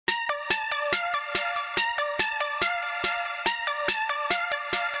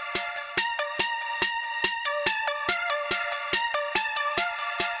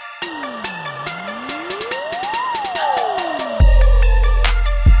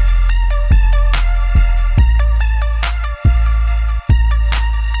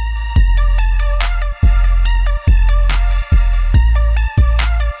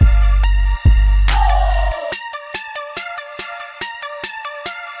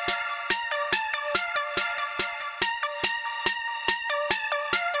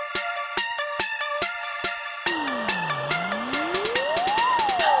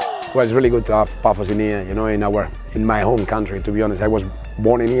Well, it's really good to have Pafos in here, you know, in my home country. To be honest, I was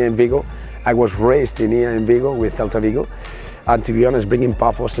born in here in Vigo. I was raised in here in Vigo with Vigo, and to be honest, bringing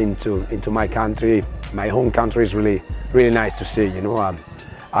Pafos into my country, my home country, is really nice to see, you know,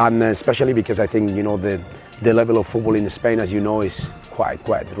 and especially because I think, you know, the level of football in Spain, as you know, is quite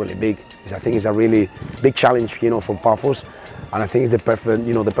really big. I think it's a really big challenge, you know, for Pafos, and I think it's the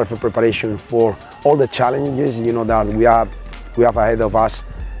perfect preparation for all the challenges, you know, that we have ahead of us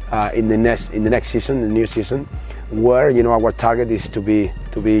in the next season, the new season, where, you know, our target is to be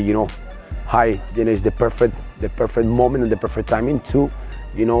you know, high. You know, it's the perfect moment and the perfect timing to,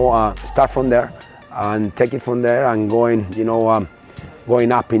 you know, start from there and take it from there and going, you know,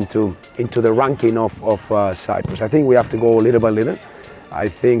 going up into the ranking of Cyprus. I think we have to go little by little. I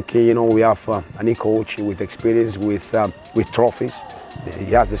think, you know, we have a new coach with experience, with trophies.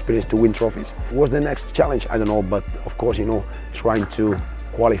 He has the experience to win trophies. What's the next challenge? I don't know, but of course, you know, trying to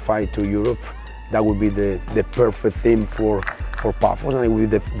qualify to Europe, that would be the perfect thing for Pafos, and it will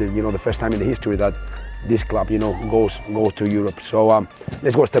be you know, the first time in the history that this club, you know, goes to Europe. So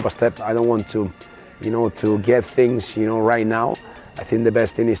let's go step by step. I don't want to, you know, to get things, you know, right now. I think the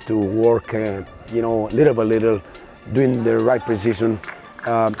best thing is to work, you know, little by little, doing the right precision,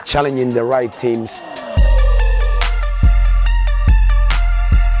 challenging the right teams.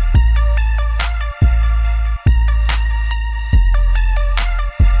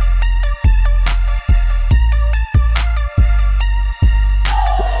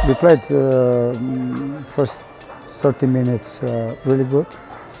 We played first 30 minutes really good,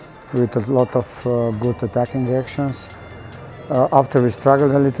 with a lot of good attacking actions. After we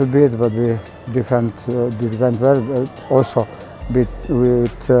struggled a little bit, but we defend well. Also, with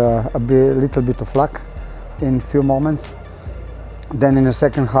a little bit of luck in few moments. Then in the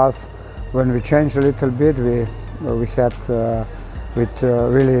second half, when we changed a little bit, we had with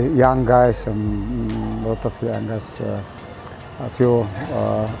really young guys and a lot of young guys. A few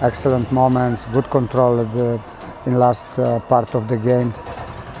excellent moments, good control in last part of the game,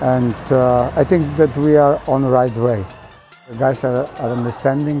 and I think that we are on the right way. The guys are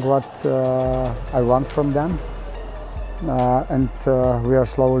understanding what I want from them, and we are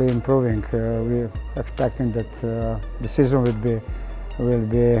slowly improving. We're expecting that the season will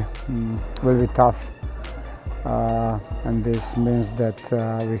be tough, and this means that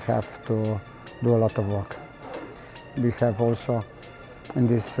we have to do a lot of work. We have also in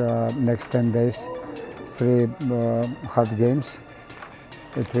this next 10 days 3 hard games.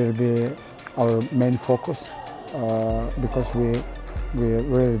 It will be our main focus because we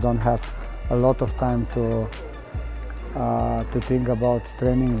really don't have a lot of time to think about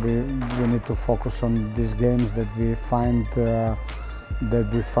training. We need to focus on these games, that we find the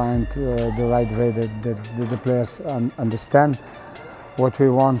right way, that the players understand what we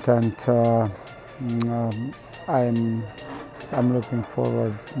want, and I'm looking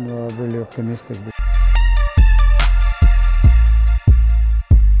forward, really optimistic,